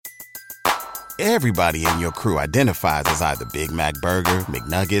Everybody in your crew identifies as either Big Mac Burger,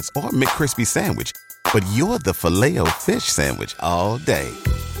 McNuggets, or McCrispy Sandwich. But you're the Filet-O-Fish Sandwich all day.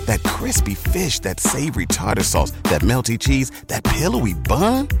 That crispy fish, that savory tartar sauce, that melty cheese, that pillowy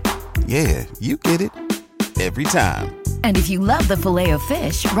bun. Yeah, you get it. Every time. And if you love the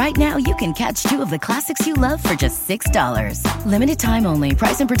Filet-O-Fish, right now you can catch two of the classics you love for just $6. Limited time only.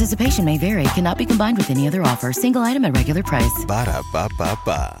 Price and participation may vary. Cannot be combined with any other offer. Single item at regular price.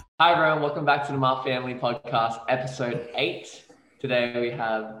 Ba-da-ba-ba-ba. Hi everyone, welcome back to the Mafiamily Podcast, episode 8. Today we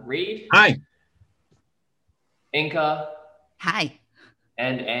have Reed. Hi. Inka. Hi.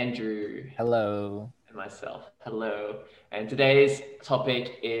 And Andrew. Hello. And myself. Hello. And today's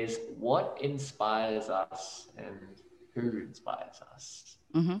topic is what inspires us and who inspires us.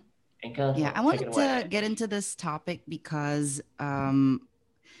 Mm-hmm. Inka, yeah, I wanted to get into this topic because, as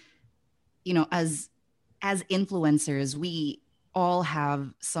influencers, we all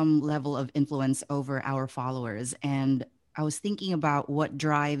have some level of influence over our followers. And I was thinking about what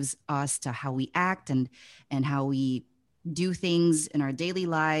drives us to how we act and how we do things in our daily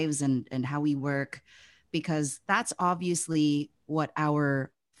lives and how we work, because that's obviously what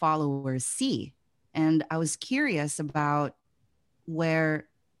our followers see. And I was curious about where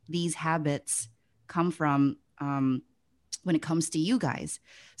these habits come from when it comes to you guys.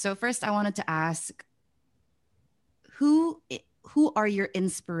 So first I wanted to ask, who are your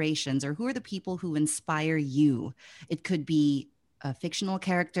inspirations, or who are the people who inspire you? It could be a fictional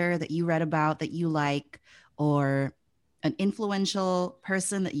character that you read about that you like, or an influential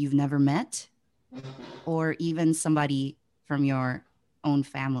person that you've never met, or even somebody from your own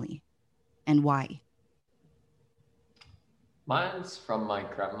family, and why? Mine's from my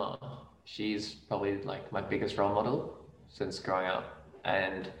grandma. She's probably like my biggest role model since growing up.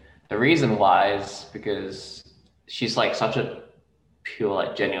 And the reason why is because she's like such a pure,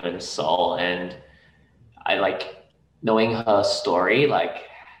 like genuine soul. And I like knowing her story, like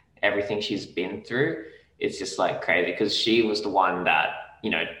everything she's been through. It's just like crazy because she was the one that,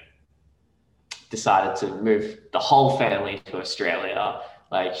 decided to move the whole family to Australia.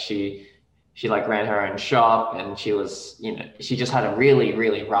 Like she like ran her own shop, and she was, she just had a really,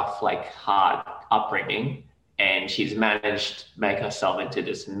 really rough, like hard upbringing, and she's managed to make herself into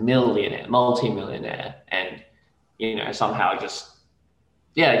this multi-millionaire, and, somehow just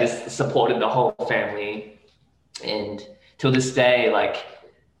supported the whole family. And till this day, like,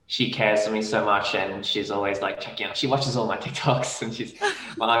 she cares for me so much, and she's always like checking out. She watches all my TikToks, and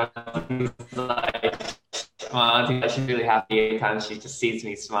my auntie, she's really happy every time she just sees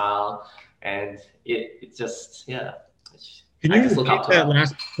me smile, and it just, yeah. Can you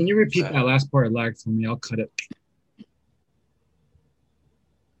repeat that last part lag for me? I'll cut it.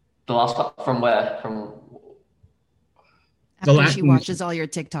 The last part from where? After she watches all your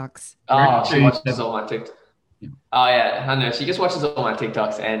TikToks. Oh, she watches all my TikToks. Yeah. Oh yeah, I know. She just watches all my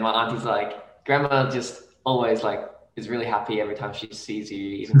TikToks, and my auntie's like, Grandma just always like is really happy every time she sees you,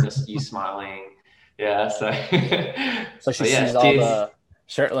 even just you smiling. Yeah, so she sees all the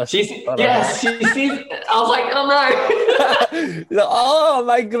shirtless. She sees. I was like, oh no! Oh,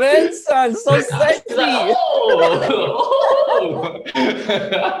 my grandson, so sexy. Like, oh.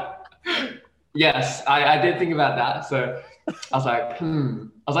 Yes, I did think about that. So I was like, oh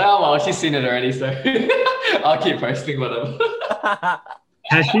well, she's seen it already, so I'll keep posting whatever.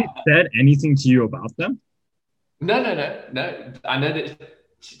 Has she said anything to you about them? No. I know that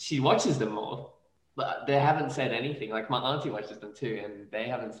she watches them all, but they haven't said anything. Like my auntie watches them too, and they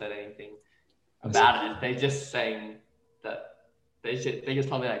haven't said anything about it. They just saying that they just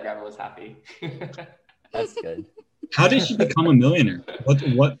told me that Grandma was happy. That's good. How did she become a millionaire?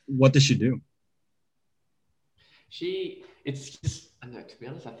 What did she do? It's just, I don't know, to be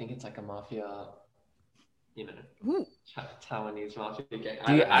honest, I think it's like a mafia, Taiwanese mafia game.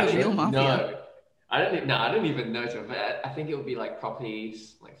 I don't even know, but I think it would be like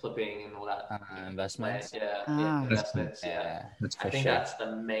properties, like flipping and all that. Investments. Yeah, investments. Yeah, that's I think that's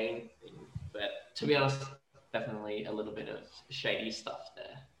the main thing. But to be honest, definitely a little bit of shady stuff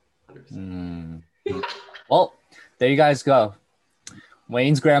there. 100%. Well, there you guys go.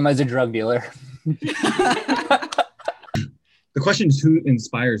 Wayne's grandma's a drug dealer. The question is, who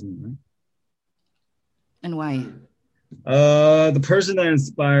inspires me, right? And why? The person that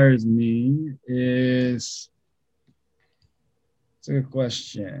inspires me is... It's a good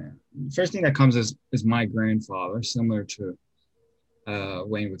question. First thing that comes is my grandfather, similar to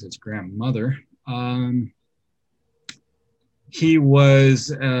Wayne with his grandmother. He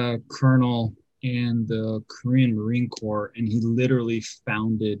was a colonel in the Korean Marine Corps, and he literally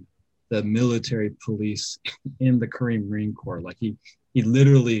founded the military police in the Korean Marine Corps. Like he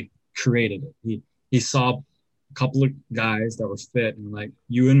literally created it. He saw a couple of guys that were fit and like,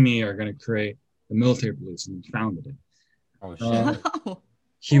 you and me are going to create the military police, and he founded it. Oh shit.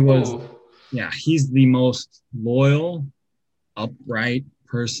 He was, he's the most loyal, upright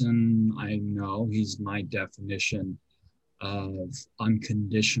person I know. He's my definition of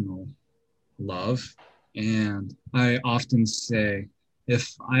unconditional love. And I often say,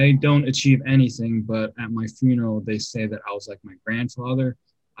 if I don't achieve anything, but at my funeral they say that I was like my grandfather,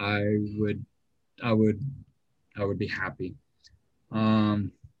 I would be happy.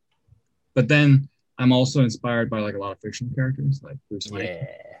 But then I'm also inspired by like a lot of fictional characters like Bruce Lee,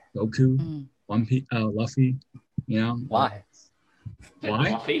 Goku, Luffy. You know why?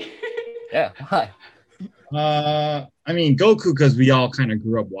 Luffy? Yeah, why? I mean Goku because we all kind of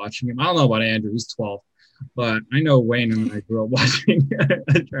grew up watching him. I don't know about Andrew; he's 12, but I know Wayne and I grew up watching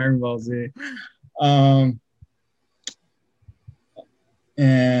Dragon Ball Z.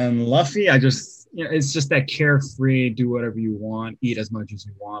 And Luffy, I just, it's just that carefree, do whatever you want, eat as much as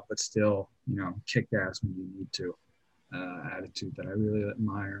you want, but still, kick ass when you need to attitude that I really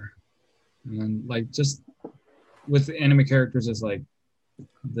admire. And like just with the anime characters, it's like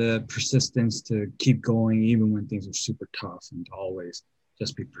the persistence to keep going even when things are super tough and to always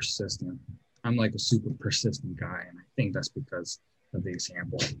just be persistent. I'm like a super persistent guy, and I think that's because of the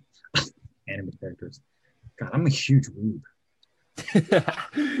example of anime characters. God, I'm a huge weeb.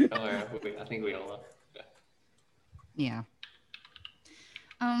 I think we all are. Yeah.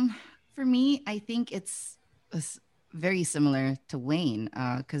 For me, I think it's very similar to Wayne,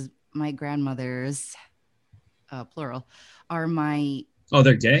 because my grandmothers, plural, are my... Oh,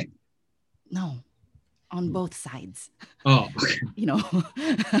 they're gay? No, on both sides. Oh, okay.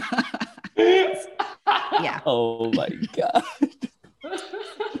 Yeah. Oh my God.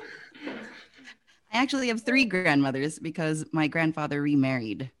 I actually have 3 grandmothers because my grandfather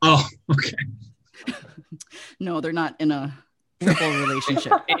remarried. Oh, okay. No, they're not in a triple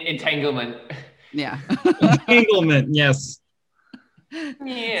relationship. Entanglement. Yeah. Entanglement, yes. Yes. So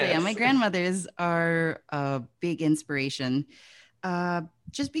yeah, my grandmothers are a big inspiration,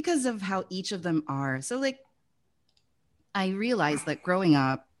 just because of how each of them are. So like, I realized that growing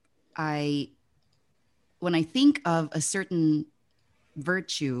up, when I think of a certain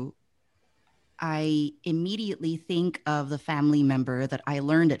virtue, I immediately think of the family member that I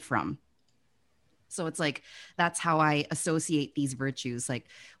learned it from. So it's like, that's how I associate these virtues. Like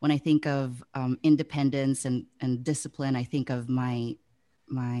when I think of independence and discipline, I think of my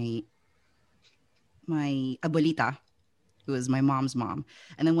abuelita, who is my mom's mom.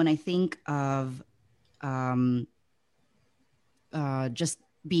 And then when I think of just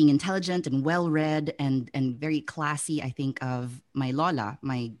being intelligent and well-read and very classy, I think of my lola,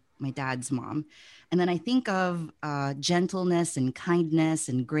 my dad's mom. And then I think of gentleness and kindness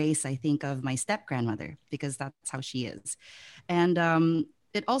and grace. I think of my step-grandmother, because that's how she is. And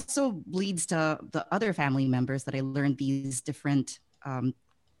it also bleeds to the other family members that I learned these different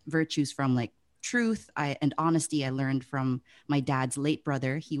virtues from, like truth and honesty. I learned from my dad's late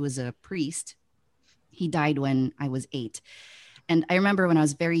brother. He was a priest. He died when I was 8. And I remember when I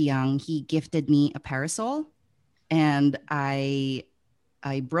was very young, he gifted me a parasol, and I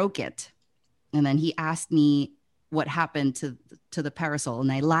broke it. And then he asked me what happened to the parasol.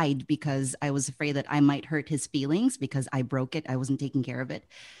 And I lied because I was afraid that I might hurt his feelings because I broke it. I wasn't taking care of it.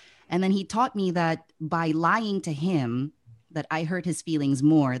 And then he taught me that by lying to him, that I hurt his feelings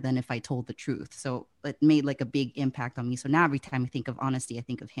more than if I told the truth. So it made like a big impact on me. So now every time I think of honesty, I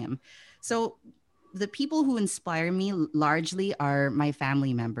think of him. So the people who inspire me largely are my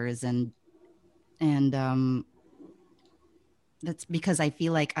family members. And that's because I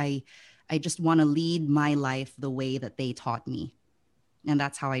feel like I just want to lead my life the way that they taught me. And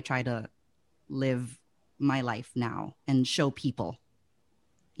that's how I try to live my life now and show people,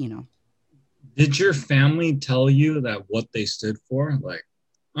 Did your family tell you that what they stood for? Like,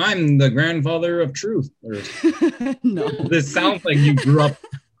 I'm the grandfather of truth. Or, no. This sounds like you grew up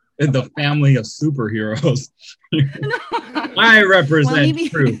in the family of superheroes. I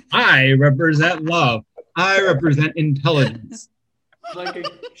represent truth. I represent love. I represent intelligence. Like a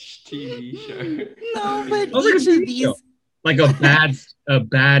TV show. No, but each of these, like a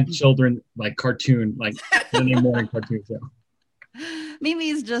bad children like cartoon, like Sunday morning cartoon show. Maybe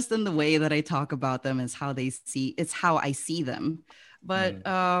it's just in the way that I talk about them, is how it's how I see them. But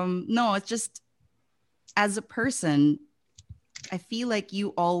no, it's just as a person, I feel like you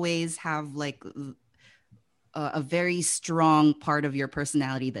always have like a very strong part of your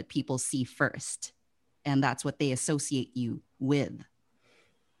personality that people see first, and that's what they associate you with.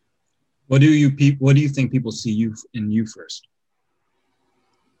 What do you think people see you in you first?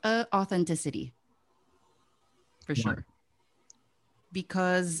 Authenticity, for Why? sure.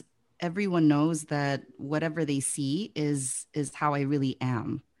 Because everyone knows that whatever they see is how I really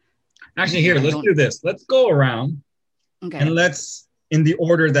am. Actually, here, let's do this. Let's go around Okay. and let's, in the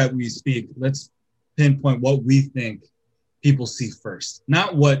order that we speak, let's pinpoint what we think people see first.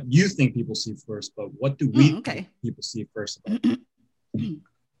 Not what you think people see first, but what do we think people see first about you?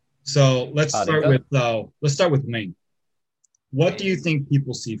 So let's start with Wayne. What do you think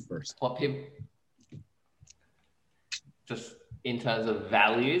people see first? What people? Just in terms of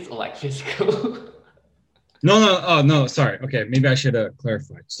values or like physical? No. Sorry. Okay, maybe I should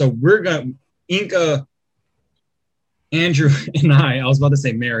clarify. So we're gonna Inca, Andrew, and I was about to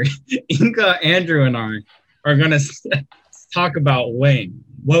say Mary. Inca, Andrew, and I are gonna talk about Wayne.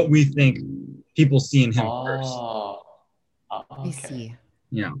 What we think people see in him first. Okay. I see.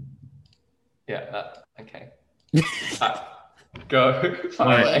 Yeah. Yeah. Okay. Go.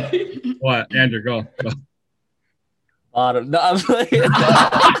 What? Andrew, go. No, I'm like,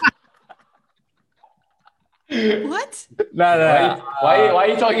 What? no. Why are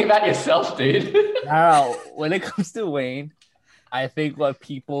you talking about yourself, dude? No, when it comes to Wayne, I think what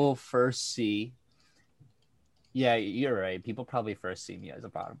people first see. Yeah, you're right. People probably first see me as a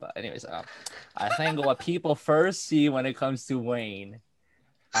bottom, but anyways, I think what people first see when it comes to Wayne,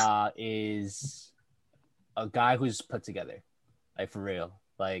 is a guy who's put together, like for real.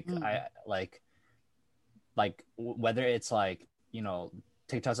 Like I like whether it's like, you know,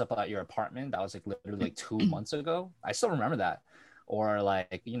 TikToks up at your apartment that was like literally like 2 months ago. I still remember that. Or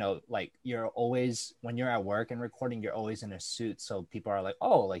like, you know, like you're always, when you're at work and recording, you're always in a suit. So people are like,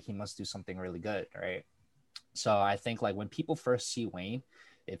 oh, like he must do something really good, right? So I think like when people first see Wayne,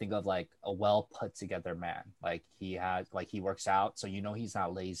 they think of like a well put together man. Like he works out. So, you know, he's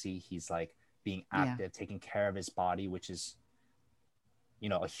not lazy. He's like being active, taking care of his body, which is, you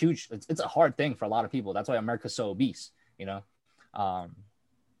know, it's a hard thing for a lot of people. That's why America's so obese, you know?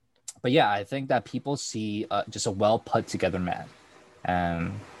 But yeah, I think that people see just a well put together man.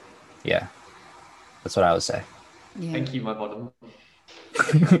 And yeah, that's what I would say. Yeah. Thank you, my bottom.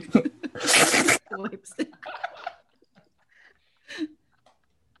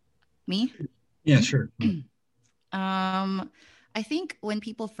 Me? Yeah, sure. I think when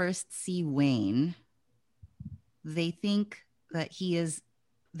people first see Wayne, they think that he is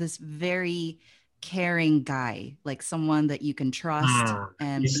this very caring guy, like someone that you can trust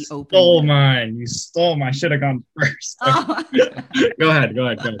and be open. You stole mine. Should have gone first. Oh. Go ahead.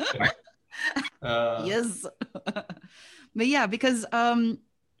 Sorry. Yes. But yeah, because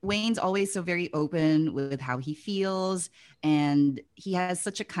Wayne's always so very open with how he feels, and he has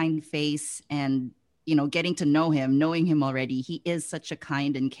such a kind face, and you know, getting to know him, knowing him already, he is such a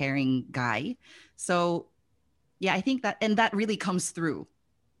kind and caring guy. So yeah, I think that really comes through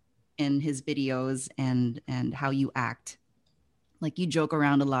in his videos and how you act. Like you joke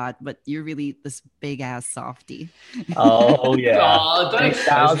around a lot, but you're really this big ass softie. Oh yeah,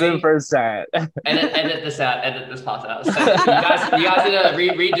 1,000%. Edit this out. Edit this part out. So you guys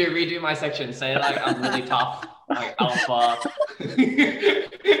need to redo my section. Say like I'm really tough, like alpha.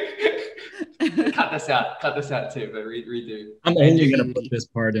 Cut this out too. But redo. I'm only gonna put this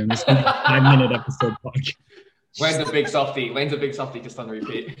part in. It's a 5-minute episode podcast. Wayne's a big softie. Just on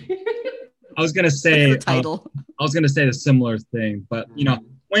repeat. I was gonna say the title. I was gonna say a similar thing, but you know,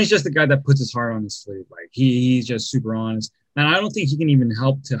 Wayne's just the guy that puts his heart on his sleeve. Like he's just super honest, and I don't think he can even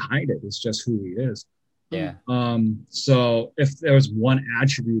help to hide it. It's just who he is. Yeah. So if there was one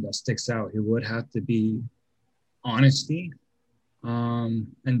attribute that sticks out, it would have to be honesty. And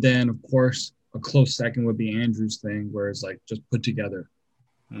then of course a close second would be Andrew's thing, where it's like just put together.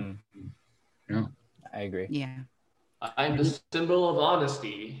 Yeah. I agree. Yeah. I'm the symbol of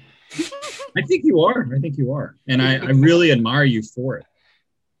honesty. I think you are. And I really admire you for it.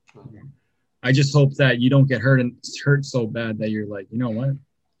 I just hope that you don't get hurt so bad that you're like, you know what?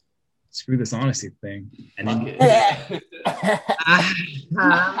 Screw this honesty thing. And then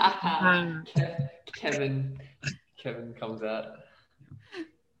Kevin comes out.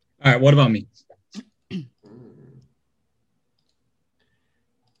 All right, what about me?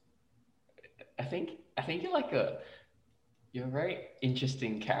 I think you're a very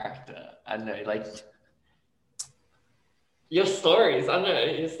interesting character. I know, like your stories. I know,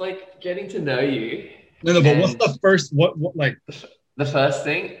 it's like getting to know you. No, but what's the first? What like the first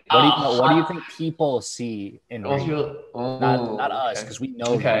thing? What do you think people see in Reed? Not us, because we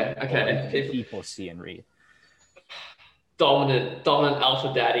know. Okay. People see in Reed. Dominant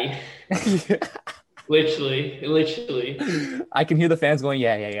alpha daddy. Literally. I can hear the fans going,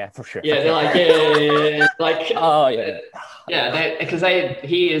 yeah, for sure. Yeah, they're like, yeah. Like, oh yeah. Yeah, because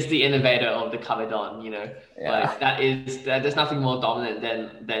he is the innovator of the Cabedon, you know. Like there's nothing more dominant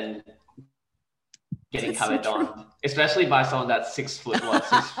than getting Cabedon, especially by someone that's 6 foot,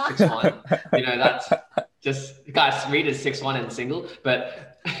 6'1". You know, that's just guys. Reed is 6'1" and single,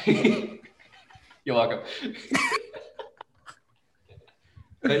 but you're welcome.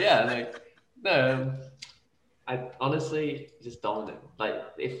 But yeah, like, no, I honestly just dominant. Like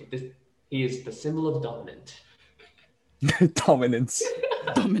he is the symbol of dominant. Dominance.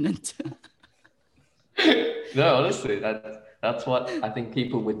 Dominant. No, honestly, that's what I think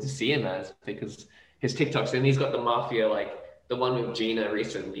people would see him as, because his TikToks, and he's got the Mafia, like the one with Gina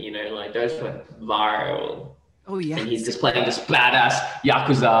recently, you know, like those went viral. Oh yeah. And he's just playing this badass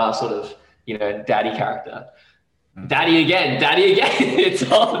Yakuza sort of, you know, daddy character. Daddy again. It's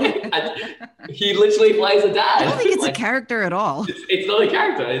all. He literally plays a dad. I don't think it's like, a character at all. It's not a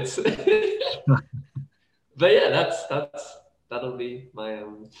character. It's. But yeah, that'll be my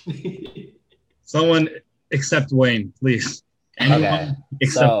Someone except Wayne, please. Anyone okay.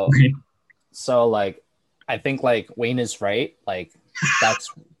 Except Wayne. So like, I think like Wayne is right. Like that's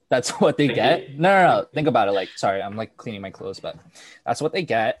what they get. No. Think about it. Like, sorry, I'm like cleaning my clothes, but that's what they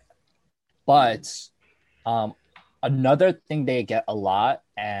get. But another thing they get a lot,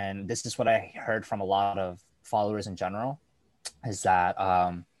 and this is what I heard from a lot of followers in general, is that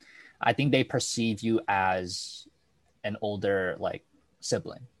I think they perceive you as an older like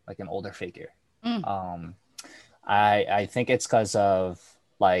sibling, like an older figure. I think it's because of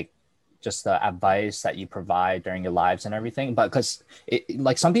like just the advice that you provide during your lives and everything. But because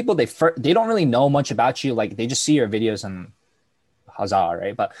like some people, they don't really know much about you. Like they just see your videos and huzzah,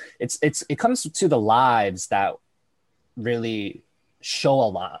 right? But it comes to the lives that really show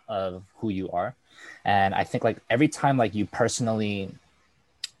a lot of who you are. And I think like every time like you personally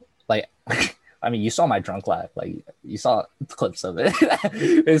like I mean, you saw my drunk live, like you saw clips of it.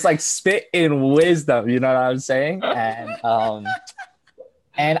 It's like spit in wisdom, you know what I'm saying? And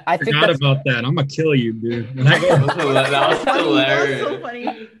I think forgot about that. I'm gonna kill you, dude. That was hilarious. So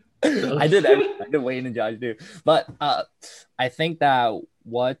funny. I did Wayne and Josh do, but I think that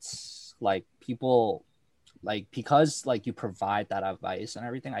what's like people like, because like you provide that advice and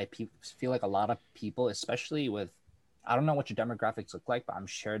everything, I feel like a lot of people, especially with, I don't know what your demographics look like, but I'm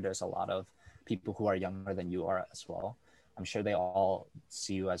sure there's a lot of people who are younger than you are as well. I'm sure they all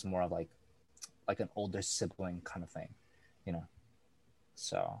see you as more of like an older sibling kind of thing, you know?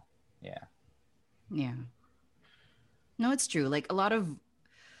 So, yeah. Yeah. No, it's true. Like a lot of,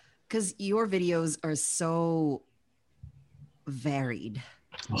 because your videos are so varied.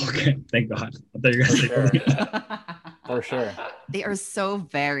 Okay, thank God. I thought you were gonna say For sure. They are so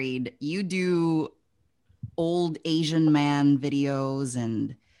varied. You do old Asian man videos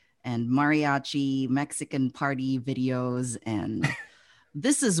and mariachi Mexican party videos, and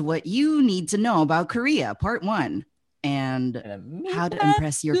this is what you need to know about Korea, part 1, and how to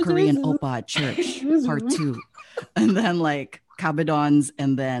impress your Korean oppa at church, part 2, and then like kabedons,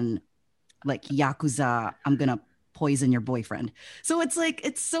 and then like Yakuza, I'm gonna poison your boyfriend. So it's like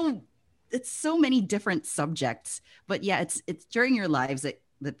it's so many different subjects, but yeah, it's during your lives that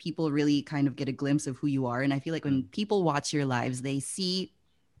people really kind of get a glimpse of who you are. And I feel like when people watch your lives, they see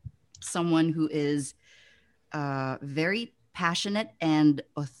someone who is very passionate and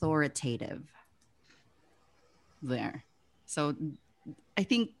authoritative there. So I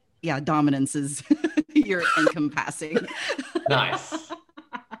think, yeah, dominance is you're encompassing. Nice.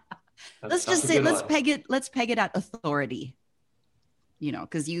 Let's just say, let's peg it at authority, you know,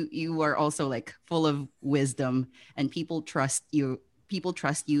 because you are also like full of wisdom, and people trust you.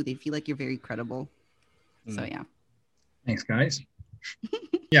 They feel like you're very credible. So yeah. Thanks, guys.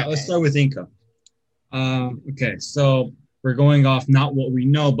 Yeah, let's start with Inca. Okay, so we're going off not what we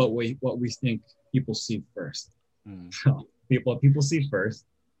know, but what we think people see first. So people see first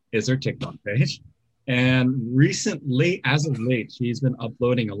is her TikTok page. And as of late, she's been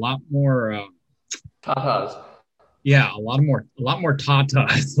uploading a lot more tatas. Yeah, a lot more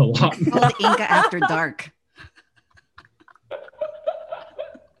tatas. A lot more. Called Inca After Dark.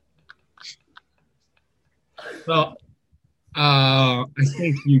 So, I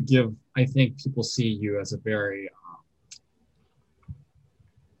think people see you as a very,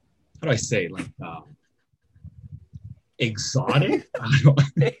 how do I say, like, exotic?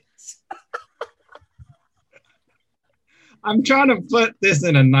 I'm trying to put this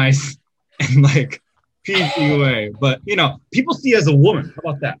in a nice and like PG way, but you know, people see you as a woman. How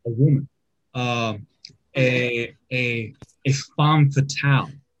about that? A woman, a femme fatale,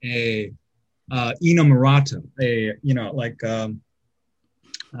 a Ina Murata, a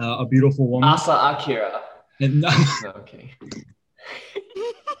beautiful woman. Asa Akira. No. Okay.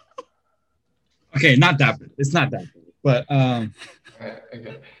 Okay, not that bad. It's not that bad. But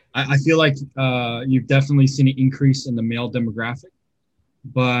Okay. I feel like you've definitely seen an increase in the male demographic.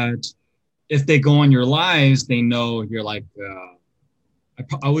 But if they go on your lives, they know you're like,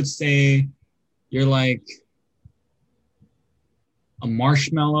 I would say you're like a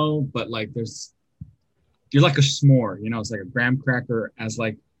marshmallow, but like you're like a s'more, it's like a graham cracker as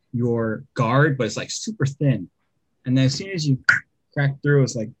like your guard, but it's like super thin. And then as soon as you crack through,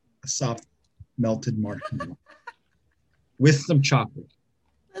 it's like a soft melted marshmallow with some chocolate.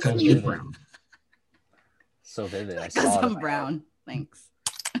 Because you're brown. So vivid. I Because saw I'm brown. Thanks.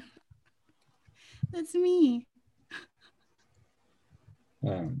 That's me.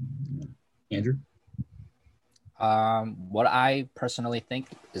 Andrew? What I personally think,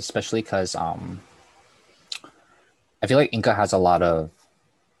 especially because I feel like Inca has a lot of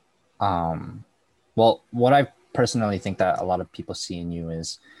what I personally think that a lot of people see in you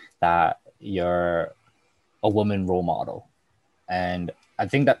is that you're a woman role model. And I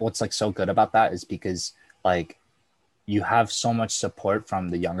think that what's like so good about that is because like you have so much support from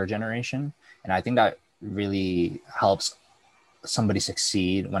the younger generation. And I think that really helps somebody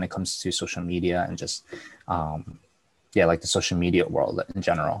succeed when it comes to social media and just like the social media world in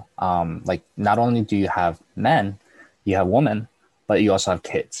general. Like not only do you have men, you have women, but you also have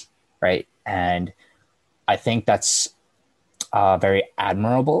kids, right? And I think that's very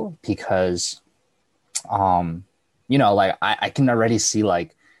admirable because like I can already see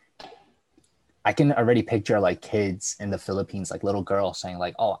like I can already picture like kids in the Philippines, like little girls saying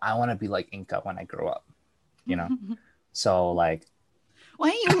like, oh, I want to be like Inca when I grow up, So like, why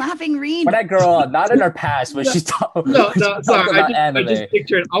are you laughing, Reed? When I grow up, not in her past, but she's talking sorry. about anime. I just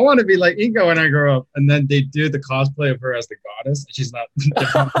pictured, I want to be like Inca when I grow up. And then they do the cosplay of her as the goddess. And she's not.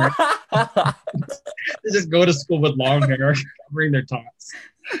 They just go to school with long hair, covering their tots.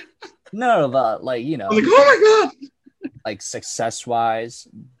 No, but like, I'm like, oh my God. Like success-wise,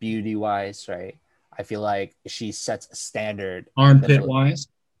 beauty-wise, right? I feel like she sets a standard. Armpit-wise.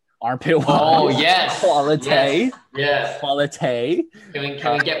 Oh, yes. Quality. Yes. Quality.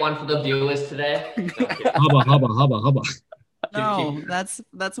 Can we get one for the viewers today? Hubba. No,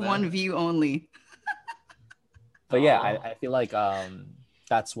 that's one view only. But yeah, I feel like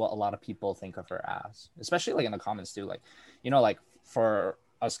that's what a lot of people think of her as, especially like in the comments too. Like, like for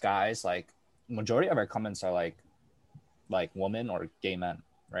us guys, like majority of our comments are like women or gay men,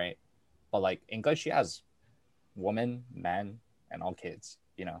 right? But like Inca, she has women, men, and all kids,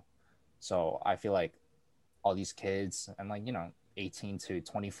 So I feel like all these kids and like 18 to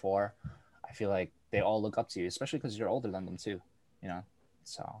 24, I feel like they all look up to you, especially because you're older than them too,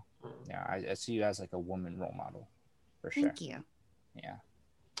 So yeah, I see you as like a woman role model for sure. Thank you. Yeah.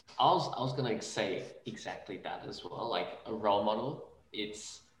 I was gonna say exactly that as well, like a role model.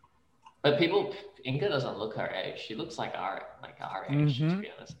 But Inga doesn't look her age. She looks like our age, to be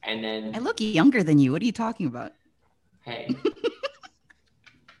honest. And then I look younger than you. What are you talking about? Hey.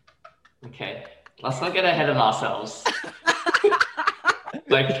 Okay, let's not get ahead of ourselves.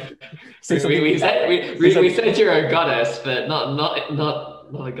 Like we said you're a goddess, but not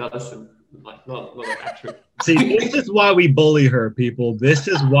a goddess, and like not an actual. See, this is why we bully her, people. This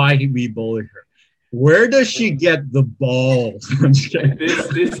is why we bully her. Where does she get the balls?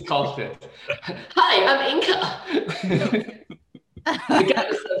 this confidence. Hi, I'm Inca.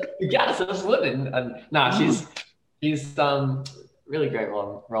 the goddess of women. And she's really great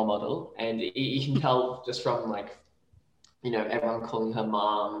role model, and you can tell just from like everyone calling her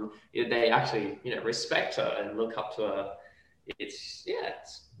mom. They actually respect her and look up to her. It's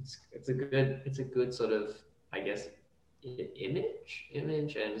a good sort of, I guess, image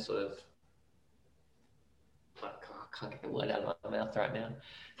and sort of. I can't get the word out of my mouth right now.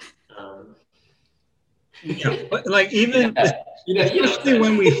 But like even especially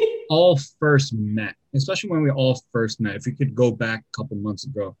when we all first met, if we could go back a couple months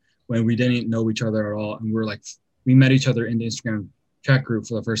ago when we didn't know each other at all, and we met each other in the Instagram chat group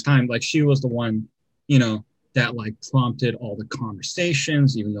for the first time. Like she was the one, that like prompted all the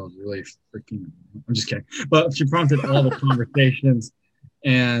conversations, even though it was really freaking. I'm just kidding, but she prompted all the conversations,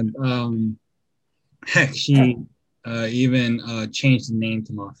 and heck, she even changed the name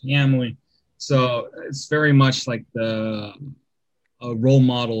to Mafiamily. So it's very much like a role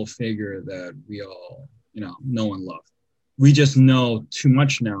model figure that we all, know and love. We just know too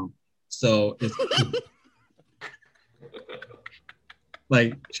much now. So it's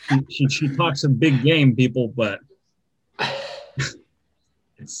like she talks a big game, people, but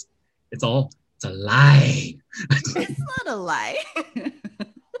it's all It's a lie. It's not a lie.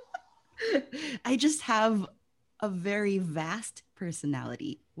 I just have a very vast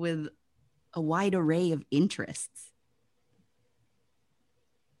personality with a wide array of interests.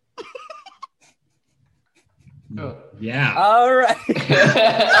 Yeah. All right.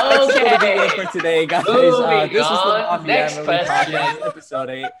 That's Okay. gonna be it for today, guys. Moving This was the on. Next Mafiamily question. Podcast, episode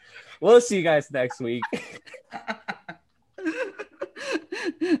 8. We'll see you guys next week.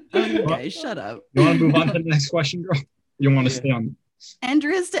 Okay, shut up. You want to move on to the next question, girl? You want to stay on?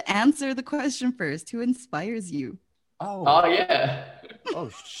 Andrew has to answer the question first. Who inspires you? Oh yeah. Oh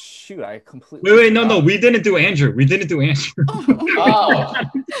shoot! I completely. Wait, no. We didn't do Andrew. Oh.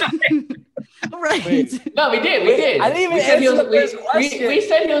 Right. Wait. No, we did. I didn't even We said he answer was- the first question. we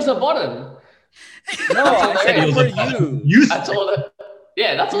said he was a bottom. No, I said He it was for a bottom. you. That's all.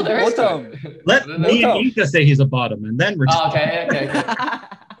 That's all there is. to Bottom. it. Let me and Inka say he's a bottom, and then we're. Oh, okay.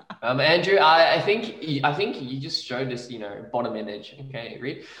 Andrew, I think you just showed us, bottom image. Okay,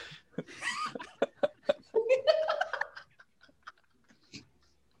 read.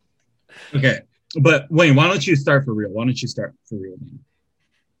 Okay, but Wayne, why don't you start for real? Man?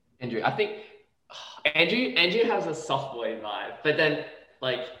 Andrew, I think Andrew has a soft boy vibe, but then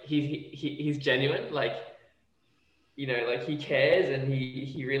like he's genuine, like he cares and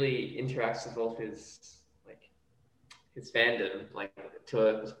he really interacts with all his fandom like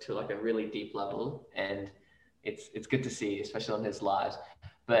to like a really deep level, and it's good to see, especially on his lives.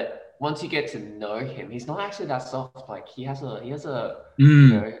 But once you get to know him, he's not actually that soft. Like he has a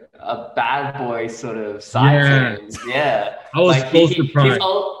a bad boy sort of side to him. Yeah. I was like, so surprised.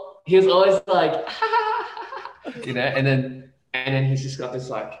 He was always like, and then he's just got this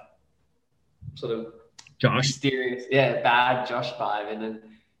like sort of Josh. mysterious, bad Josh vibe, and then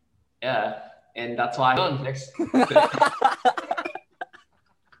and that's why I'm on next.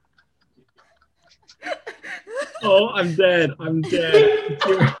 Oh, I'm dead.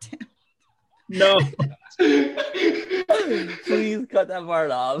 No. Please cut that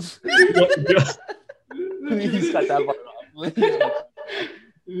part off. Please cut that part off.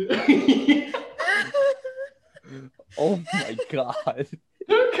 Oh my god.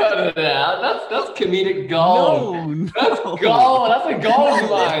 Don't cut it out. That's comedic gold. No. That's gold. That's a gold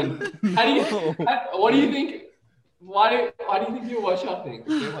line. What do you think? Why do you think you watch our things?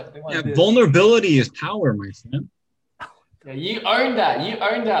 Vulnerability is power, my friend. Yeah, you own that. You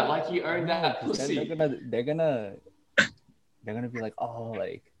own that. Like you own that pussy. They're gonna be like, oh,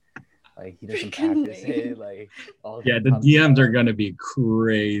 like he doesn't practice it, like. Oh, Yeah, the DMs are gonna be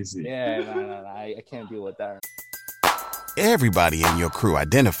crazy. Yeah, no, I can't deal with that. Everybody in your crew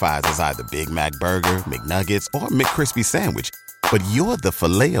identifies as either Big Mac Burger, McNuggets, or McCrispy Sandwich. But you're the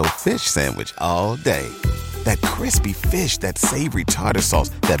Filet-O-Fish Sandwich all day. That crispy fish, that savory tartar sauce,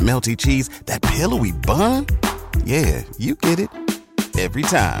 that melty cheese, that pillowy bun. Yeah, you get it. Every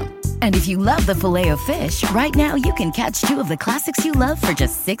time. And if you love the Filet-O-Fish, right now you can catch 2 of the classics you love for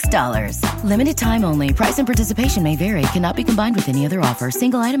just $6. Limited time only. Price and participation may vary. Cannot be combined with any other offer.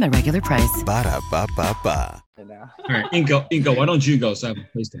 Single item at regular price. Ba-da-ba-ba-ba. All right, Inko, why don't you go so I have a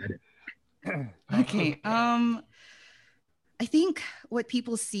place to edit? Okay. I think what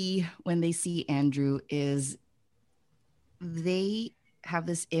people see when they see Andrew is they have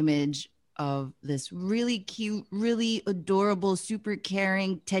this image of this really cute, really adorable, super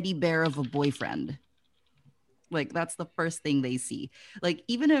caring teddy bear of a boyfriend. Like that's the first thing they see. Like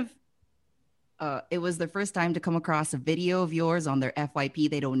even if it was their first time to come across a video of yours on their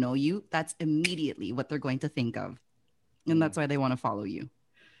FYP, they don't know you, that's immediately what they're going to think of. And that's why they want to follow you.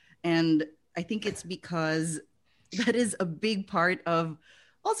 And I think it's because that is a big part of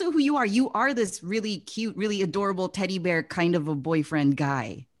also who you are. You are this really cute, really adorable teddy bear kind of a boyfriend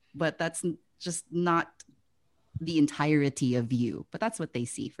guy, but that's just not the entirety of you. But that's what they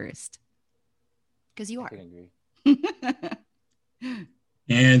see first. Because you are. I agree.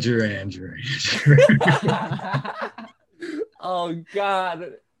 Andrew. Oh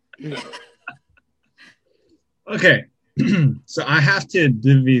God. Okay, so I have to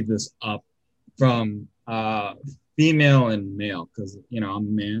divvy this up from female and male because I'm a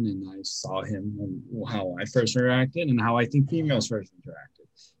man and I saw him and how I first interacted and how I think females first interacted.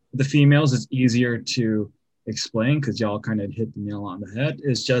 The females is easier to explain because y'all kind of hit the nail on the head.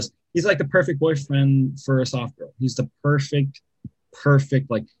 It's just he's like the perfect boyfriend for a soft girl. He's the perfect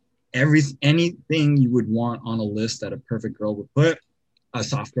like anything you would want on a list that a perfect girl would put, a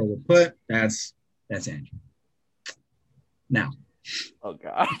soft girl would put. That's Andrew. Now, Oh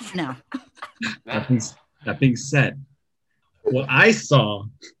God. No. that being said, what I saw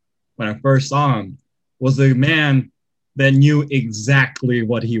when I first saw him was a man that knew exactly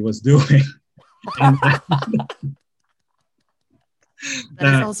what he was doing. And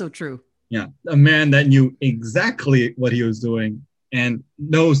That is also true. yeah, a man that knew exactly what he was doing and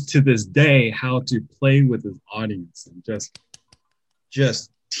knows to this day how to play with his audience and just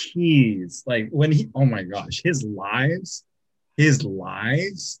tease. Like when he, oh my gosh, his lives. I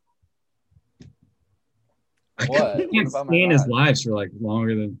can't stand his lives for like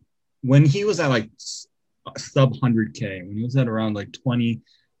longer than when he was at like sub 100K, when he was at around like 20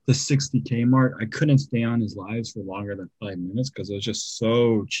 to 60K mark. I couldn't stay on his lives for longer than 5 minutes because it was just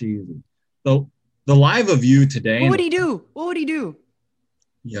so cheesy. So the live of you today. What would he do? What would he do?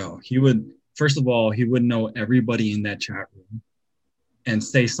 Yo, he would, first of all, he would know everybody in that chat room and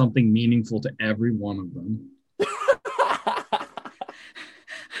say something meaningful to every one of them.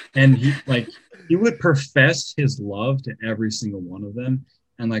 And he would profess his love to every single one of them,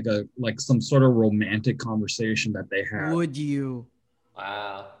 and like some sort of romantic conversation that they had. Would you?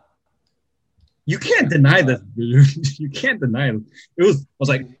 Wow. You can't deny this, dude. You can't deny it. I was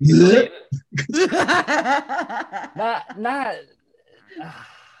like, not.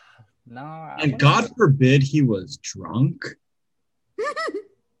 No. And God forbid he was drunk.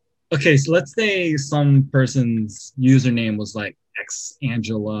 Okay, so let's say some person's username was like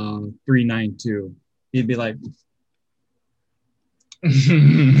xangela392. He'd be like,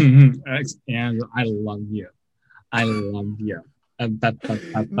 xangela, I love you. I love you.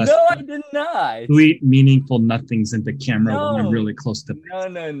 No, I did not. Sweet, meaningful nothings into camera when you're really close to me.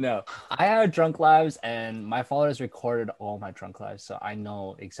 No. I have drunk lives, and my followers recorded all my drunk lives, so I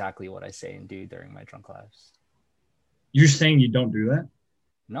know exactly what I say and do during my drunk lives. You're saying you don't do that?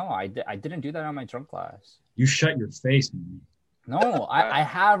 No, I didn't do that on my drunk lives. You shut your face, man. No, I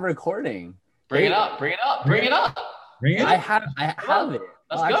have recording. Bring it up. I have it.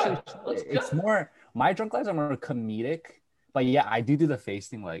 Let's go. It's more, my drunk lives are more comedic. But yeah, I do the face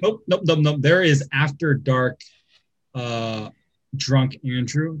thing. Like, nope. There is after dark, drunk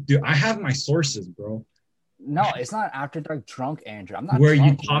Andrew. Dude, I have my sources, bro. No, it's not after dark drunk Andrew. I'm not. Where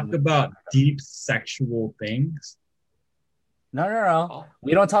you talk about deep sexual things. No.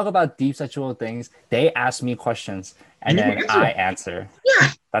 We don't talk about deep sexual things. They ask me questions and then I answer. Yeah,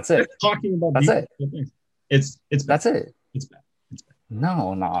 that's it. Talking about that's deep it. Things. It's bad. That's it. It's bad.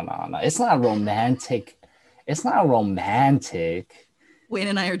 No. It's not romantic. It's not romantic. Wayne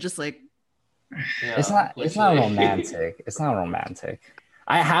and I are just like, yeah, it's not romantic. It's not romantic.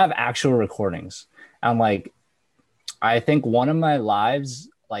 I have actual recordings. I'm like, I think one of my lives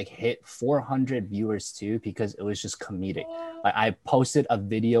like hit 400 viewers too because it was just comedic. Like I posted a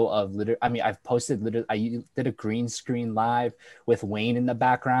video of I did a green screen live with Wayne in the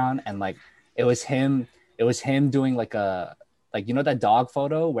background, and like it was him doing like a, like, you know, that dog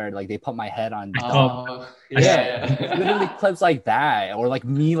photo where like they put my head on. Yeah. Literally clips like that, or like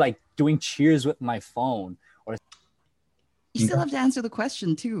me like doing cheers with my phone. Or you still have to answer the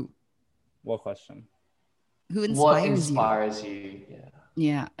question too. What question? Who inspires you? What inspires you?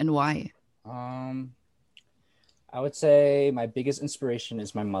 Yeah, and why? I would say my biggest inspiration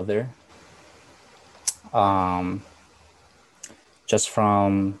is my mother. Just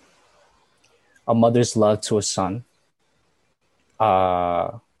from a mother's love to a son.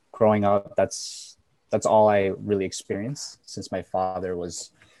 Growing up, that's all I really experienced, since my father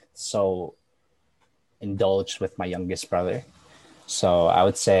was so indulged with my youngest brother. So I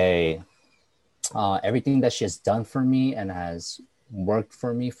would say everything that she has done for me and has worked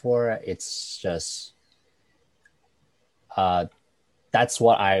for me for, it's just that's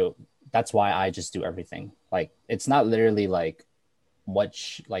why I just do everything. Like, it's not literally like what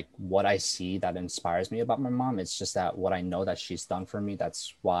I see that inspires me about my mom. It's just that what I know that she's done for me,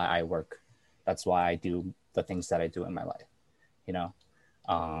 that's why I work. That's why I do the things that I do in my life. You know,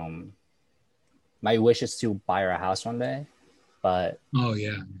 my wish is to buy her a house one day, but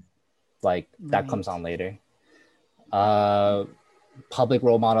like that comes on later. Public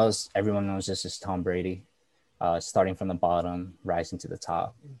role models, everyone knows this is Tom Brady, starting from the bottom, rising to the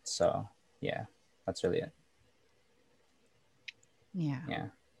top. So yeah, that's really it. Yeah.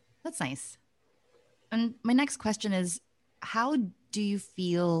 That's nice. And my next question is, how do you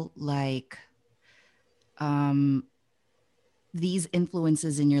feel like these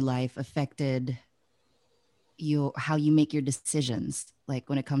influences in your life affected how you make your decisions, like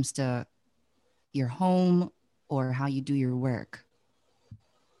when it comes to your home or how you do your work?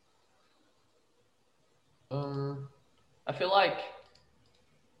 I feel like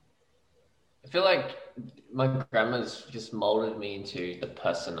my grandma's just molded me into the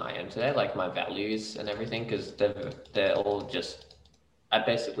person I am today, like my values and everything, because they're all just, I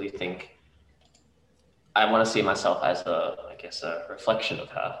basically think I want to see myself as a reflection of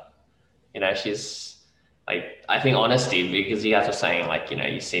her. she's like, I think honesty, because you guys were saying like,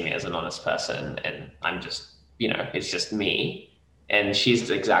 you see me as an honest person, and I'm just, it's just me, and she's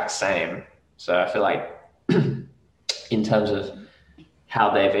the exact same. So I feel like in terms of how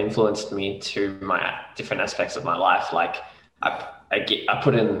they've influenced me to my different aspects of my life, like I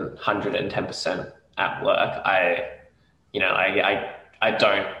put in 110% at work. I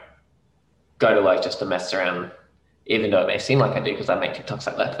don't go to work just to mess around, even though it may seem like I do because I make TikToks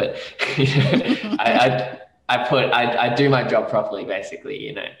like that. But I do my job properly,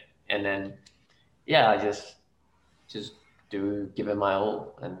 basically, and then I just give it my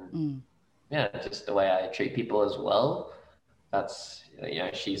all, and just the way I treat people as well. That's,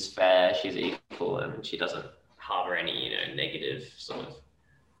 she's fair, she's equal, and she doesn't harbor any negative sort of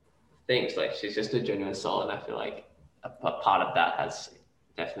things. Like, she's just a genuine soul, and I feel like a part of that has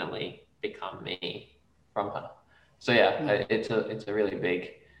definitely become me from her. So it's a really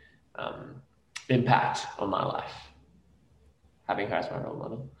big impact on my life, having her as my role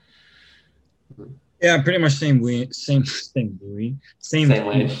model. Yeah, pretty much same way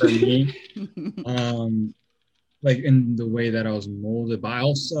for me. Like in the way that I was molded, but I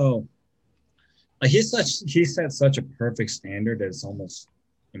also like he set such a perfect standard that it's almost,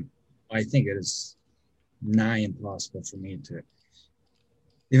 I think it is nigh impossible for me to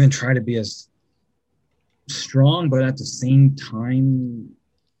even try to be as strong, but at the same time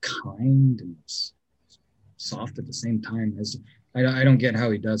kind and soft at the same time. As I don't get how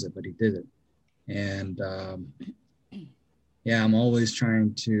he does it, but he did it. And I'm always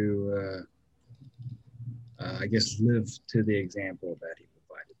trying to I guess live to the example that he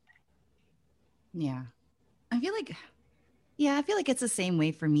provided me. Yeah. I feel like it's the same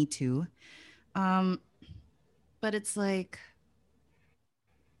way for me too. But it's like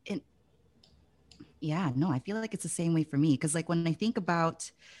I feel like it's the same way for me, because like when I think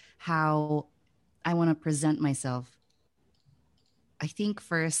about how I want to present myself, I think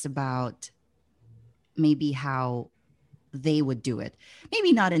first about maybe how they would do it.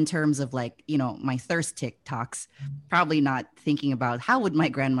 Maybe not in terms of like, my thirst TikToks, probably not thinking about how would my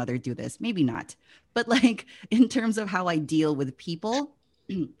grandmother do this? Maybe not. But like in terms of how I deal with people,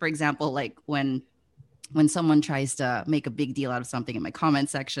 for example, like when someone tries to make a big deal out of something in my comment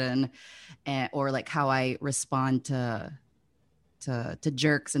section, or like how I respond to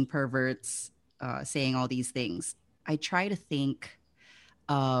jerks and perverts saying all these things, I try to think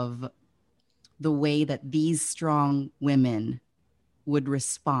of the way that these strong women would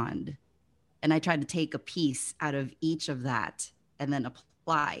respond. And I try to take a piece out of each of that and then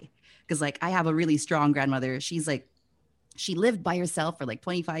apply. Because like I have a really strong grandmother. She's like, she lived by herself for like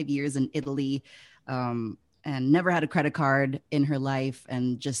 25 years in Italy, and never had a credit card in her life,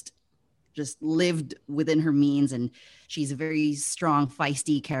 and just lived within her means. And she's a very strong,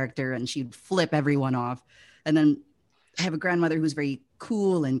 feisty character, and she'd flip everyone off. And then I have a grandmother who's very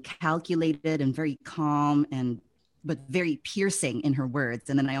cool and calculated and very calm, but very piercing in her words.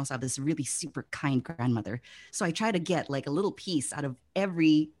 And then I also have this really super kind grandmother. So I try to get like a little piece out of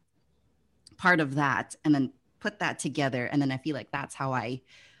every part of that and then put that together. And then I feel like that's how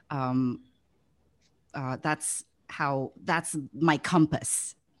that's my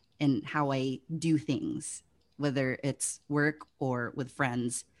compass in how I do things, whether it's work or with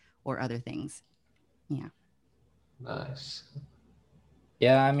friends or other things. Yeah. Nice.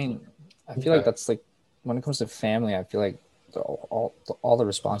 Yeah, I mean, I feel like that's like, when it comes to family, I feel like all the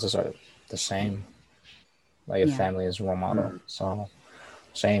responses are the same. Like if family is role model, so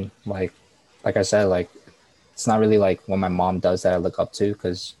same. Like I said, like it's not really like when my mom does that I look up to,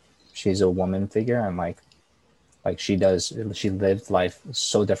 because she's a woman figure, and like she lived life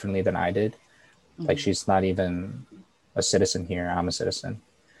so differently than I did. Like she's not even a citizen here. I'm a citizen,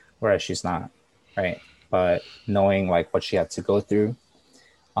 whereas she's not, right? But knowing like what she had to go through,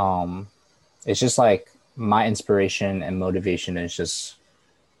 it's just like my inspiration and motivation is just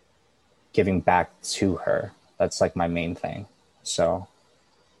giving back to her. That's like my main thing. So,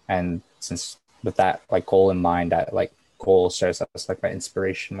 and since with that like goal in mind, that like goal serves as like my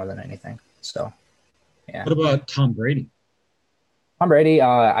inspiration more than anything. So, yeah. What about Tom Brady? Tom Brady,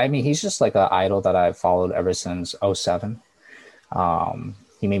 I mean, he's just like an idol that I've followed ever since 2007.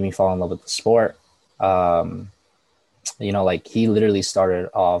 He made me fall in love with the sport. Like he literally started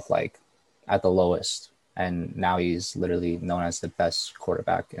off like at the lowest, and now he's literally known as the best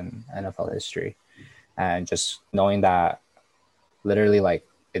quarterback in NFL history. And just knowing that literally like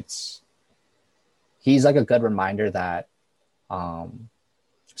he's like a good reminder that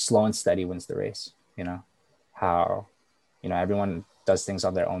slow and steady wins the race. How everyone does things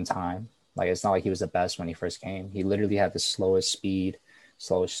on their own time. Like it's not like he was the best when he first came. He literally had the slowest speed,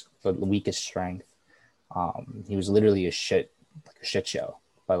 the weakest strength. He was literally a shit show,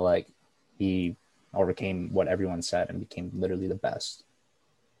 but like he overcame what everyone said and became literally the best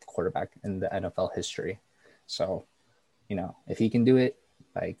quarterback in the NFL history. So, you know, if he can do it,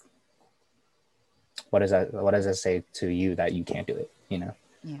 like, what does that say to you that you can't do it? You know?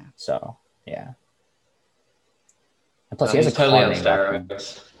 Yeah. So yeah. And plus, No, he has he's a totally on car named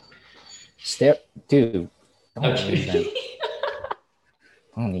steroids. Dude,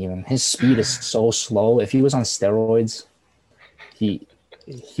 don't even. His speed is so slow. If he was on steroids, he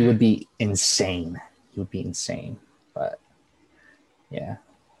would be insane. He would be insane. But yeah.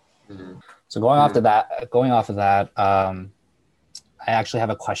 Mm-hmm. So going off of that, I actually have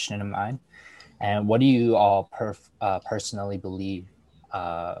a question in mind. And what do you all personally believe?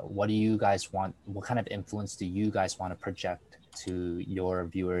 What do you guys want? What kind of influence do you guys want to project to your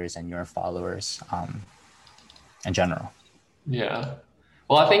viewers and your followers in general? Yeah.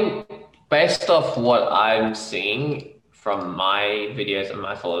 Well, I think based off what I'm seeing from my videos and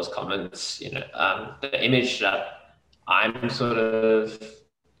my followers' comments, you know, the image that I'm sort of,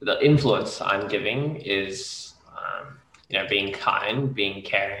 the influence I'm giving is, you know, being kind, being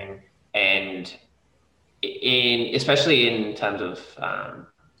caring, and especially in terms of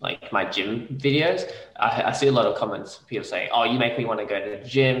like my gym videos, I see a lot of comments, people saying, "Oh, you make me want to go to the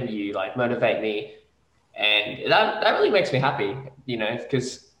gym. You like motivate me," and that really makes me happy, you know,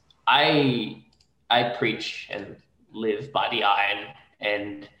 because I preach and live by the iron,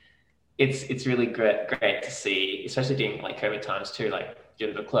 and it's really great to see, especially during like COVID times too, like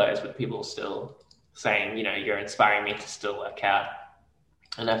gyms are closed, but people still saying, you know, you're inspiring me to still work out.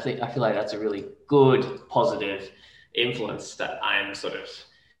 And I feel like that's a really good, positive influence that I'm sort of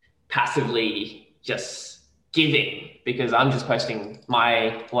passively just giving, because I'm just posting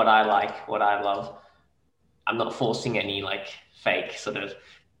what I like, what I love. I'm not forcing any like fake sort of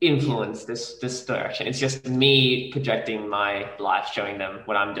influence this direction. It's just me projecting my life, showing them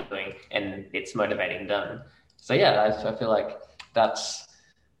what I'm doing, and it's motivating them. So yeah, I feel like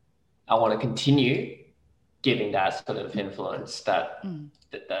I want to continue giving that sort of influence that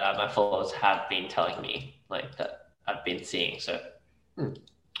my followers have been telling me, like, that I've been seeing. So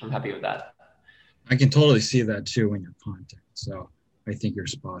I'm happy with that. I can totally see that too in your content. So I think you're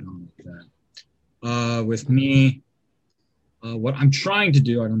spot on with that. With me, what I'm trying to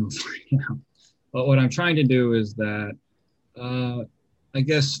do, I don't know if you know, but what I'm trying to do is that, I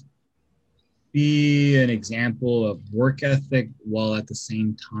guess, be an example of work ethic while at the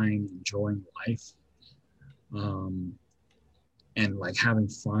same time enjoying life, and like having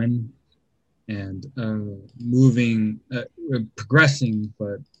fun and progressing,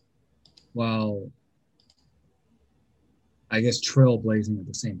 but while, I guess, trailblazing at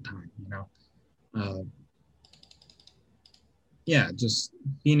the same time, you know. Yeah, just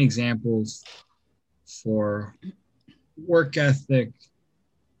being examples for work ethic,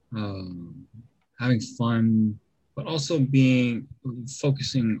 having fun, but also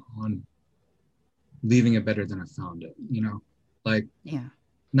focusing on leaving it better than I found it, you know, like, Yeah.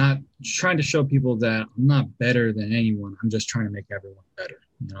 not trying to show people that I'm not better than anyone. I'm just trying to make everyone better,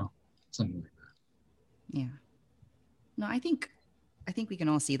 you know, something like that. Yeah. No, I think we can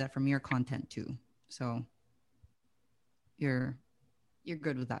all see that from your content too. So you're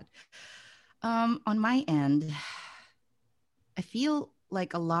good with that. On my end, I feel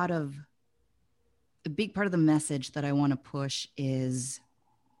like a big part of the message that I want to push is,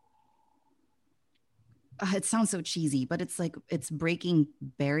 it sounds so cheesy, but it's like, it's breaking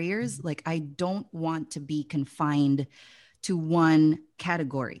barriers. Like, I don't want to be confined to one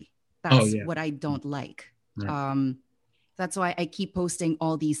category. That's what I don't like. Right. That's why I keep posting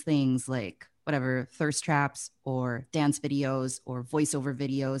all these things, like whatever, thirst traps or dance videos or voiceover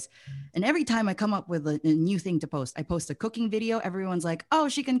videos. And every time I come up with a new thing to post, I post a cooking video. Everyone's like, "Oh,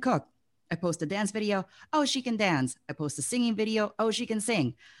 she can cook." I post a dance video. "Oh, she can dance." I post a singing video. "Oh, she can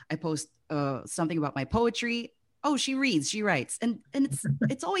sing." I post something about my poetry. "Oh, she reads, she writes." And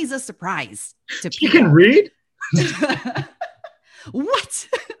it's always a surprise to people. She can read? What?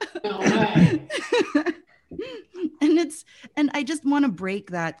 No way. And I just want to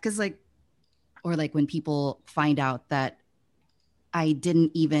break that, because like when people find out that I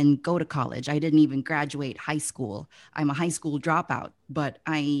didn't even go to college, I didn't even graduate high school, I'm a high school dropout, but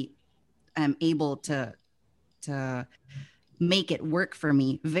I am able to make it work for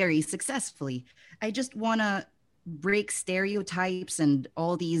me very successfully. I just want to break stereotypes and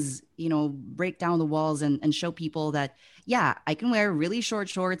all these, you know, break down the walls and show people that, yeah, I can wear really short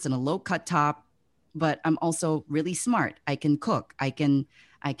shorts and a low cut top, but I'm also really smart. I can cook. I can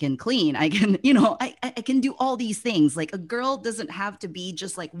I can clean. I can, you know, I can do all these things. Like a girl doesn't have to be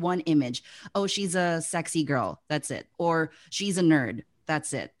just like one image. Oh, she's a sexy girl. That's it. Or she's a nerd.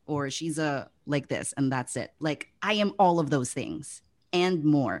 That's it. Or she's a like this and that's it. Like I am all of those things and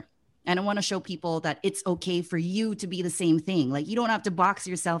more. And I want to show people that it's okay for you to be the same thing. Like you don't have to box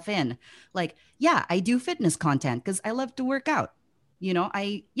yourself in. Like, yeah, I do fitness content because I love to work out. You know,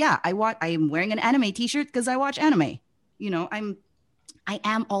 I'm wearing an anime t-shirt because I watch anime. You know, I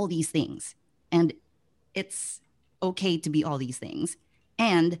am all these things. And it's okay to be all these things.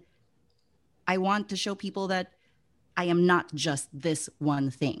 And I want to show people that I am not just this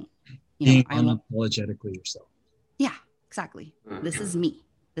one thing. Being unapologetically yourself. Yeah, exactly. This is me.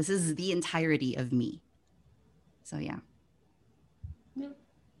 This is the entirety of me. So yeah.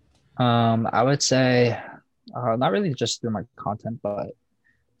 I would say not really just through my content, but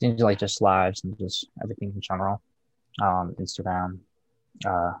things like just lives and just everything in general. Instagram.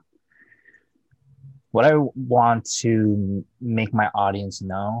 What I want to make my audience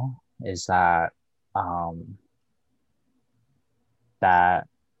know is that that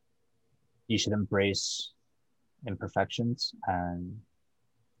you should embrace imperfections and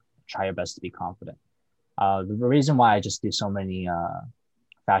try your best to be confident. The reason why I just do so many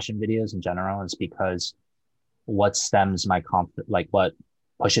fashion videos in general is because what stems my what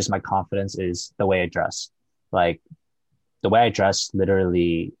pushes my confidence is the way I dress. Like the way I dress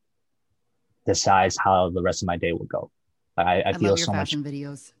literally decides how the rest of my day will go. I feel so much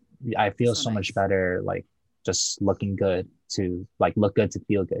videos. I feel So so nice. much better, like just looking good to like look good to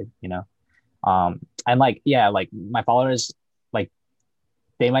feel good, you know? And like, yeah, like my followers, like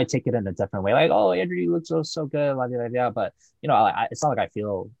they might take it in a different way. Like, oh, Andrew, you look so good. Blah, blah, blah, blah. But you know, it's not like I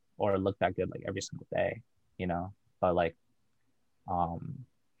feel or look that good like every single day, you know, but like,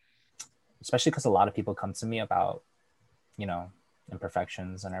 especially because a lot of people come to me about, you know,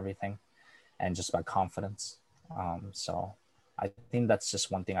 imperfections and everything and just about confidence. So I think that's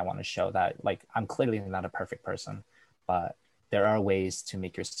just one thing I want to show, that like I'm clearly not a perfect person, but there are ways to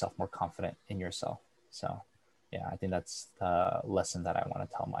make yourself more confident in yourself. So yeah, I think that's the lesson that I want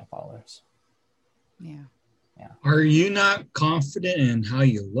to tell my followers. Yeah. Are you not confident in how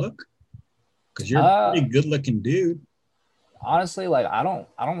you look? Because you're a pretty good looking dude. Honestly, like I don't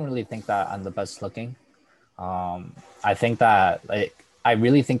really think that I'm the best looking. I think that I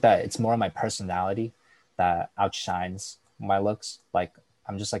really think that it's more of my personality that outshines my looks. Like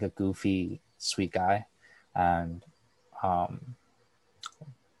I'm just like a goofy, sweet guy, and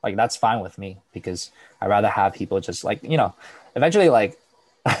like that's fine with me because I'd rather have people just like, you know, eventually like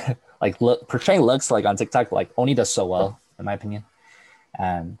like portraying looks like on TikTok like only does so well in my opinion,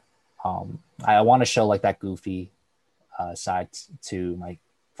 and I want to show like that goofy side to my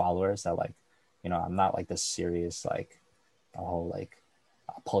followers, that like, you know, I'm not like this serious like the whole like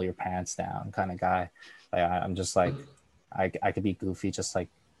I'll pull your pants down kind of guy. Like I'm just like I could be goofy just like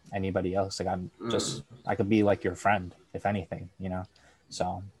anybody else. Like I could be like your friend if anything, you know.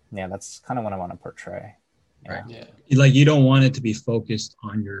 So yeah, that's kind of what I want to portray. Yeah. Right. Yeah. Like you don't want it to be focused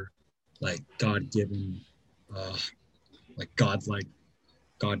on your like God-given, like God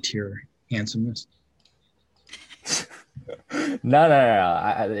tier handsomeness.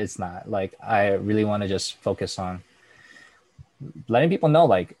 No. It's not. Like I really want to just focus on letting people know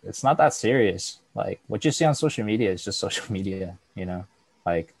like it's not that serious. Like what you see on social media is just social media, you know.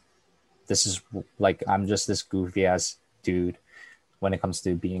 Like this is like I'm just this goofy ass dude when it comes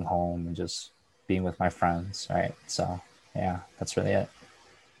to being home and just being with my friends, right? So yeah, that's really it.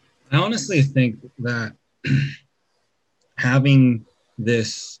 I honestly think that having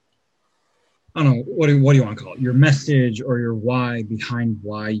this, I don't know, what do you want to call it? Your message or your why behind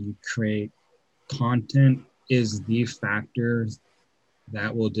why you create content is the factors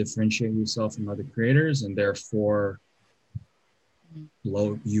that will differentiate yourself from other creators and therefore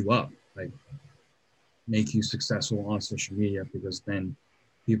blow you up, like make you successful on social media, because then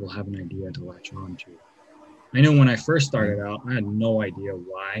people have an idea to latch on to. I know when I first started out, I had no idea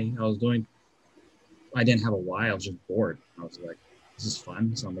why I was doing. I didn't have a why. I was just bored. I was like, this is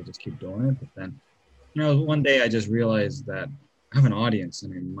fun, so I'm gonna just keep doing it. But then, you know, one day I just realized that I have an audience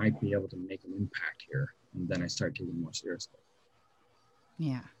and I might be able to make an impact here. And then I started taking it more seriously.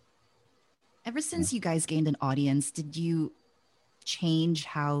 Yeah. Ever since you guys gained an audience, did you change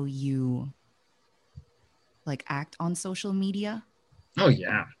how you like act on social media? Oh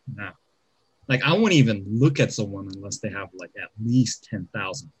yeah. Like I won't even look at someone unless they have like at least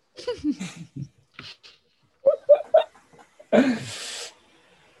 10,000.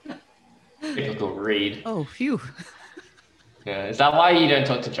 Difficult read. Oh, phew. Yeah, is that why you don't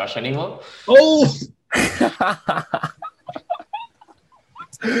talk to Josh anymore? Oh,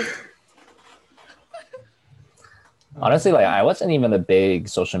 Honestly, like I wasn't even a big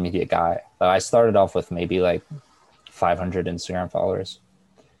social media guy. I started off with maybe like 500 Instagram followers.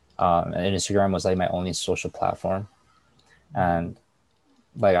 And Instagram was like my only social platform. And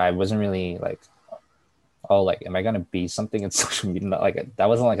like I wasn't really like, oh, like am I gonna be something in social media? Like that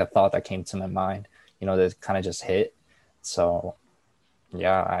wasn't like a thought that came to my mind, you know, that kind of just hit. So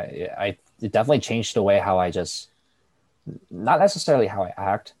yeah, it definitely changed the way how I just, not necessarily how I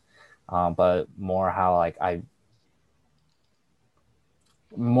act, but more how like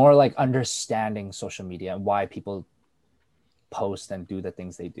more like understanding social media and why people post and do the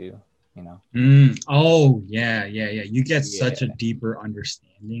things they do, you know. Oh yeah, you get such a deeper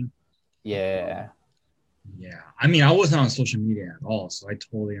understanding. Yeah. I mean, I wasn't on social media at all, so I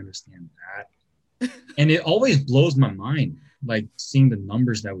totally understand that. And it always blows my mind, like seeing the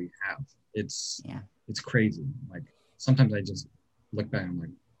numbers that we have. It's crazy. Like sometimes I just look back and I'm like,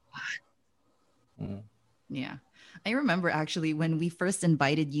 what? Yeah. I remember actually when we first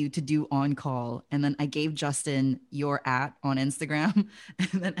invited you to do On Call, and then I gave Justin your @ on Instagram.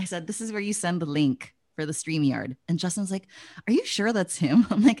 And then I said, this is where you send the link for the StreamYard. And Justin's like, are you sure that's him?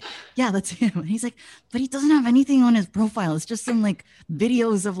 I'm like, yeah, that's him. And he's like, but he doesn't have anything on his profile. It's just some like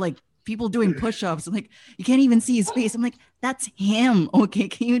videos of like people doing push-ups. And like, you can't even see his face. I'm like, that's him. Okay,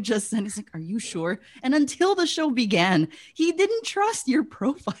 can you just send? He's like, are you sure? And until the show began, he didn't trust your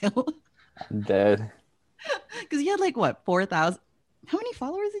profile. I'm dead. Because you had like what, 4,000? How many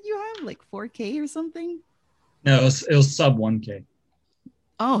followers did you have? Like 4K or something? No, it was sub 1K.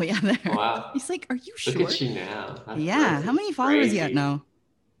 Oh yeah, there. Wow. He's like, are you sure? Look at you now. Yeah. How many followers you at now?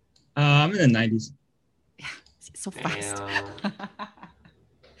 I'm in the 90s. Yeah, so fast. Damn.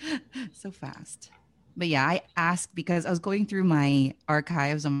 So fast. But yeah, I asked because I was going through my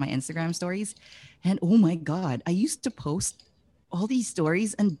archives on my Instagram stories, and oh my God, I used to post all these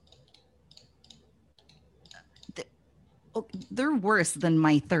stories and they're worse than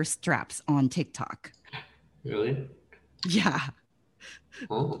my thirst traps on TikTok. Really? Yeah.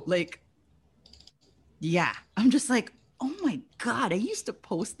 Oh. Like, yeah. I'm just like, oh my God, I used to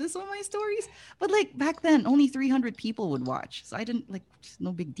post this on my stories. But like back then, only 300 people would watch. So I didn't like,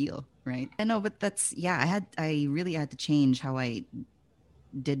 no big deal, right? I know, but that's, yeah, I really had to change how I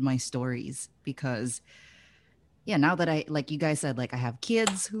did my stories because yeah, now that I, like you guys said, like I have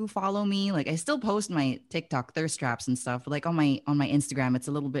kids who follow me, like I still post my TikTok thirst traps and stuff, but like on my Instagram, it's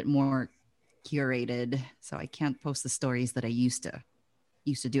a little bit more curated. So I can't post the stories that I used to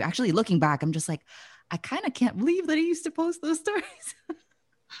do. Actually, looking back, I'm just like, I kind of can't believe that I used to post those stories.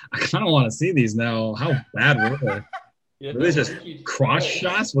 I kind of want to see these now. How bad were they? Yeah, Were they just cross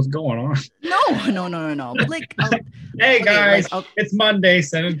shots? What's going on? No. But like, hey guys, it's Monday,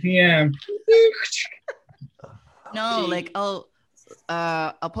 7 p.m. No, like I'll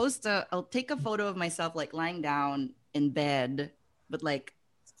take a photo of myself like lying down in bed, but like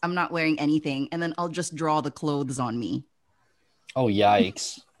I'm not wearing anything, and then I'll just draw the clothes on me. Oh,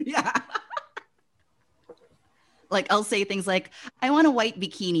 yikes. Yeah. Like I'll say things like, I want a white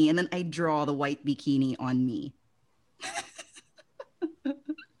bikini, and then I draw the white bikini on me.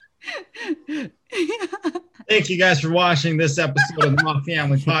 Thank you guys for watching this episode of the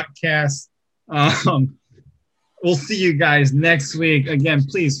Mafiamily Podcast. We'll see you guys next week. Again,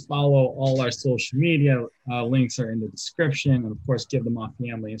 please follow all our social media. Links are in the description. And of course, give the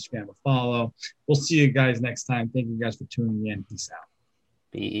Mafiamily Instagram a follow. We'll see you guys next time. Thank you guys for tuning in. Peace out.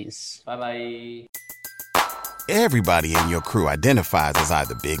 Peace. Bye-bye. Everybody in your crew identifies as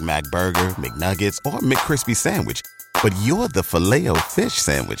either Big Mac Burger, McNuggets, or McCrispy Sandwich. But you're the Filet-O-Fish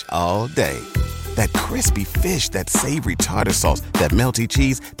Sandwich all day. That crispy fish, that savory tartar sauce, that melty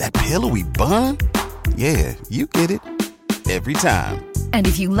cheese, that pillowy bun. Yeah, you get it. Every time. And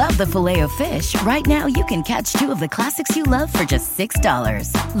if you love the Filet-O-Fish, right now you can catch two of the classics you love for just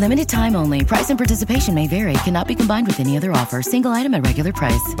 $6. Limited time only. Price and participation may vary. Cannot be combined with any other offer. Single item at regular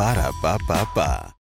price. Ba-da-ba-ba-ba.